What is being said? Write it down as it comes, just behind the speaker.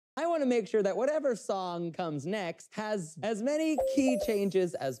I want to make sure that whatever song comes next has as many key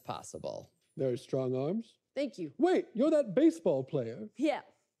changes as possible. Very strong arms. Thank you. Wait, you're that baseball player. Yeah.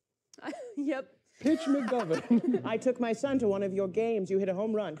 Yep. Pitch McGovern. I took my son to one of your games. You hit a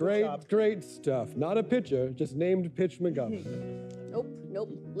home run. Good job. Great stuff. Not a pitcher, just named Pitch McGovern. Nope.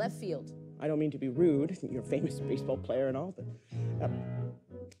 Left field. I don't mean to be rude. You're a famous baseball player and all, but...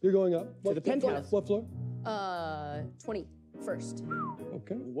 You're going up. To the penthouse. What floor? 21st.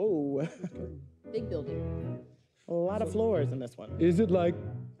 Okay. Whoa. Big building. A lot of floors in this one. Is it like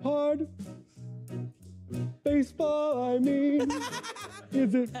hard baseball, I mean?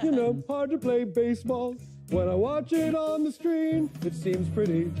 Is it, hard to play baseball? When I watch it on the screen, it seems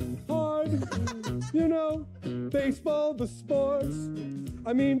pretty hard. Baseball, the sports.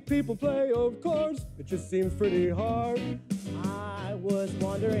 I mean, people play, of course. It just seems pretty hard. I was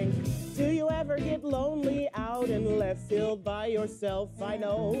wondering, do you ever get lonely out in left field by yourself? I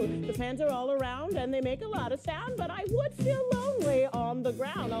know the fans are all around and they make a lot of sound, but I would feel lonely on the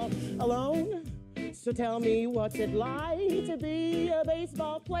ground alone. So tell me, what's it like to be a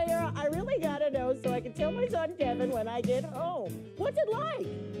baseball player? I really gotta know so I can tell my son Kevin when I get home. What's it like?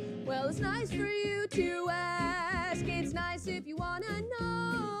 Well, it's nice for you to ask. It's nice if you wanna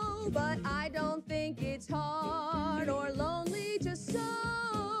know. But I don't think it's hard or lonely just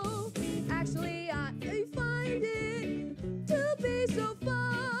so. Actually, I find it to be so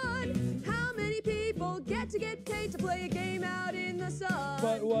fun. How many people get paid to play a game out in the sun?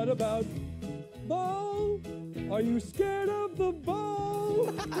 But what about ball? Are you scared of the ball?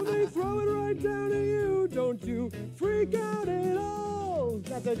 When they throw it right down at you, don't you freak out at all?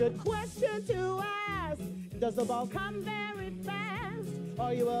 That's a good question to ask. Does the ball come very fast?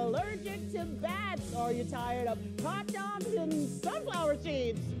 Are you allergic to bats? Are you tired of hot dogs and sunflower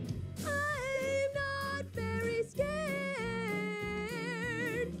seeds? I'm not very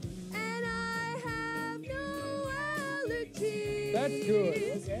scared, and I have no allergies. That's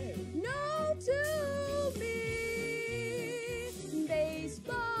good. Okay. No to me.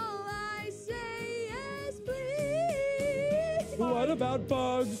 Baseball, I say yes, please. What about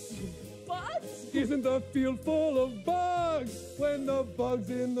bugs? Bugs? Isn't the field full of bugs? When the bugs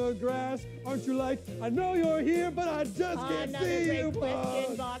in the grass, aren't you like, I know you're here, but I just can't see you, Another great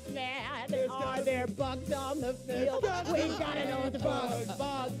question, bugs. Bossman. Are there bugs on the field? We've gotta know the bugs.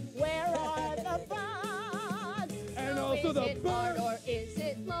 Bugs. Where are the bugs? And also the Is it hard birds. or is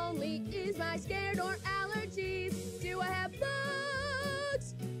it lonely? Is my scared or allergies? Do I have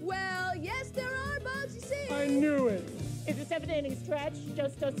bugs? Well, yes, there are bugs, you see. I knew it. Is the 7th inning stretch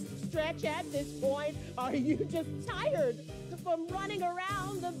just a stretch at this point? Are you just tired from running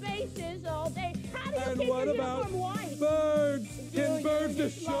around the bases all day? How do you And keep what your about uniform white? birds? Do Can you birds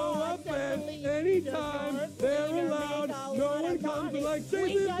just use show laws up that at police any just time? aren't They're free to allowed. make a No lot one of comes money? and like We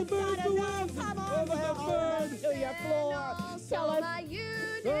chases the just birds gotta know. away Come on, over the we're birds. to your floor. And also Tell us. my Bird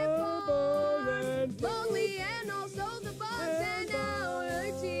uniform. and Lonely and also the bugs and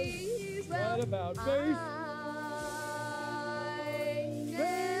allergies. Well, What about I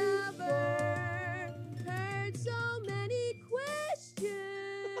never heard so many questions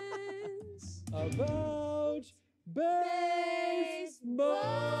about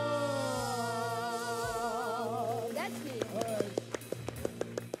baseball.